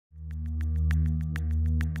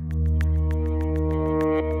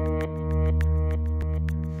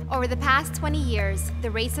Over the past 20 years,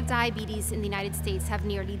 the rates of diabetes in the United States have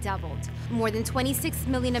nearly doubled. More than 26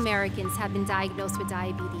 million Americans have been diagnosed with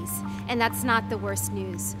diabetes. And that's not the worst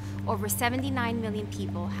news. Over 79 million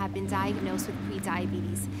people have been diagnosed with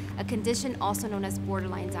prediabetes, a condition also known as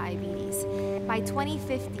borderline diabetes. By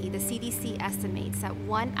 2050, the CDC estimates that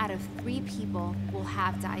 1 out of 3 people will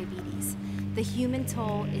have diabetes. The human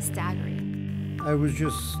toll is staggering. I was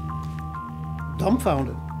just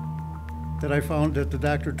dumbfounded that I found that the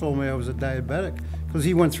doctor told me I was a diabetic, because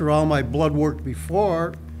he went through all my blood work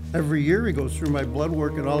before. Every year he goes through my blood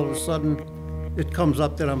work, and all of a sudden it comes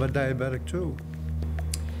up that I'm a diabetic too.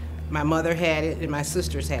 My mother had it and my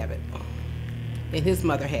sisters have it, and his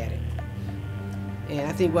mother had it, and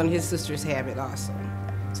I think one of his sisters have it also.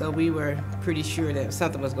 So we were pretty sure that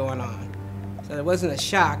something was going on. So it wasn't a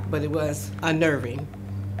shock, but it was unnerving.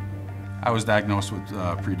 I was diagnosed with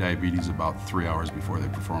prediabetes about 3 hours before they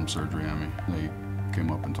performed surgery on me. They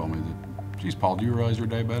came up and told me that, geez, Paul, do you realize you're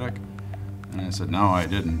diabetic? And I said, no, I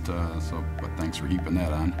didn't, but thanks for heaping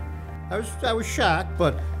that on. I was shocked,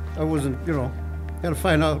 but I wasn't, got to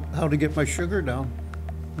find out how to get my sugar down,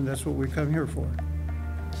 and that's what we come here for.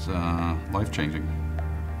 It's life-changing.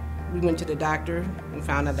 We went to the doctor and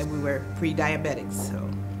found out that we were pre-diabetics, so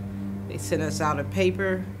they sent us out a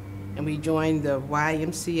paper, and we joined the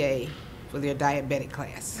YMCA for their diabetic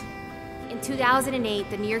class. In 2008,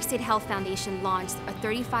 the New York State Health Foundation launched a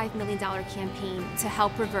 $35 million campaign to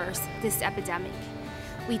help reverse this epidemic.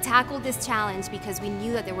 We tackled this challenge because we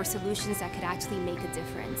knew that there were solutions that could actually make a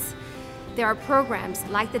difference. There are programs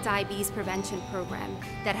like the Diabetes Prevention Program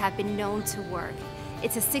that have been known to work.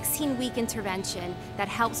 It's a 16-week intervention that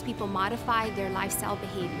helps people modify their lifestyle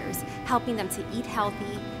behaviors, helping them to eat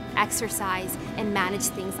healthy, exercise, and manage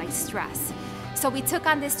things like stress. So we took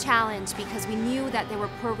on this challenge because we knew that there were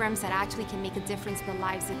programs that actually can make a difference in the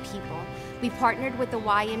lives of people. We partnered with the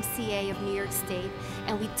YMCA of New York State,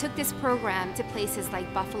 and we took this program to places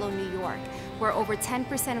like Buffalo, New York, where over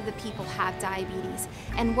 10% of the people have diabetes,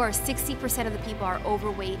 and where 60% of the people are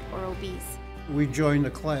overweight or obese. We joined the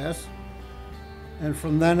class, and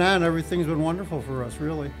from then on, everything's been wonderful for us,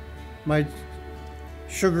 really. My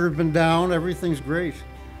sugar has been down, everything's great.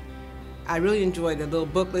 I really enjoy the little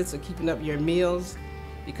booklets of keeping up your meals,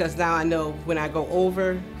 because now I know when I go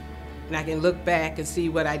over and I can look back and see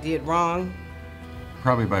what I did wrong.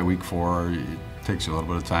 Probably by week 4, it takes you a little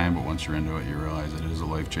bit of time, but once you're into it, you realize it is a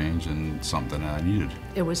life change and something that I needed.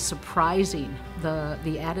 It was surprising, the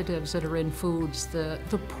additives that are in foods, the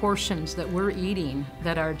portions that we're eating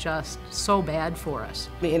that are just so bad for us.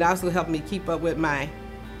 It also helped me keep up with my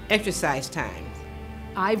exercise time.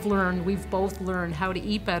 We've both learned how to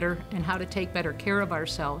eat better and how to take better care of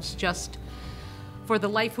ourselves, just for the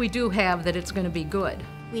life we do have, that it's going to be good.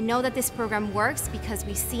 We know that this program works because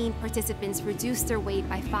we've seen participants reduce their weight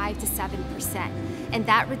by 5 to 7%. And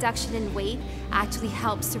that reduction in weight actually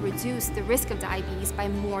helps to reduce the risk of diabetes by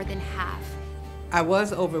more than half. I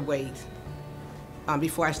was overweight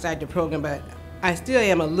before I started the program, but I still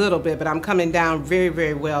am a little bit, but I'm coming down very,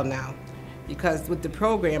 very well now, because with the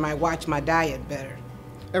program, I watch my diet better.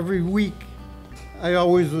 Every week, I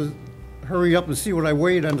always would hurry up and see what I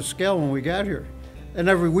weighed on the scale when we got here. And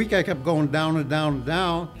every week I kept going down and down and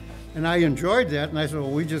down, and I enjoyed that, and I said, well,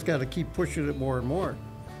 we just got to keep pushing it more and more.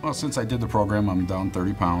 Well, since I did the program, I'm down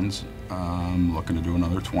 30 pounds. I'm looking to do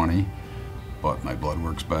another 20, but my blood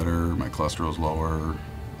work's better, my cholesterol's lower,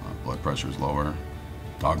 blood pressure's lower.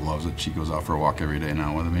 Dog loves it. She goes out for a walk every day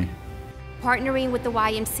now with me. Partnering with the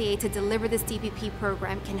YMCA to deliver this DPP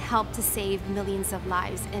program can help to save millions of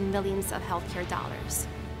lives and millions of healthcare dollars.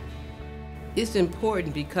 It's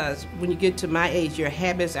important because when you get to my age, your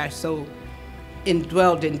habits are so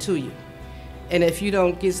indwelled into you. And if you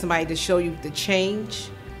don't get somebody to show you the change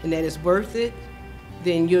and that it's worth it,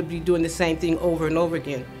 then you'll be doing the same thing over and over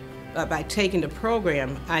again. But by taking the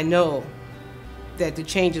program, I know that the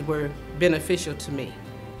changes were beneficial to me.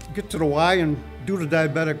 Get to the Y and do the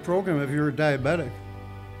diabetic program if you're a diabetic,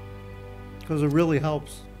 because it really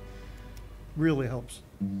helps, really helps.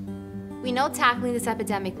 We know tackling this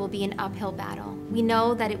epidemic will be an uphill battle. We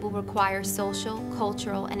know that it will require social,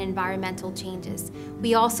 cultural, and environmental changes.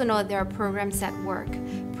 We also know that there are programs that work.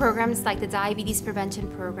 Programs like the Diabetes Prevention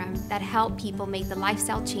Program that help people make the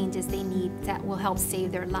lifestyle changes they need that will help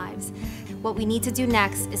save their lives. What we need to do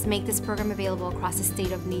next is make this program available across the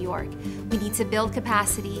state of New York. We need to build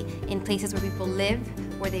capacity in places where people live,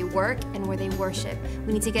 where they work, and where they worship.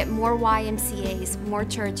 We need to get more YMCAs, more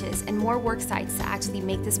churches, and more work sites to actually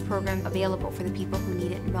make this program available for the people who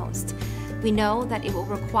need it most. We know that it will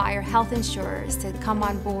require health insurers to come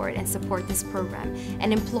on board and support this program,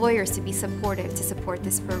 and employers to be supportive to support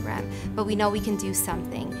this program, but we know we can do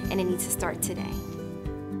something, and it needs to start today.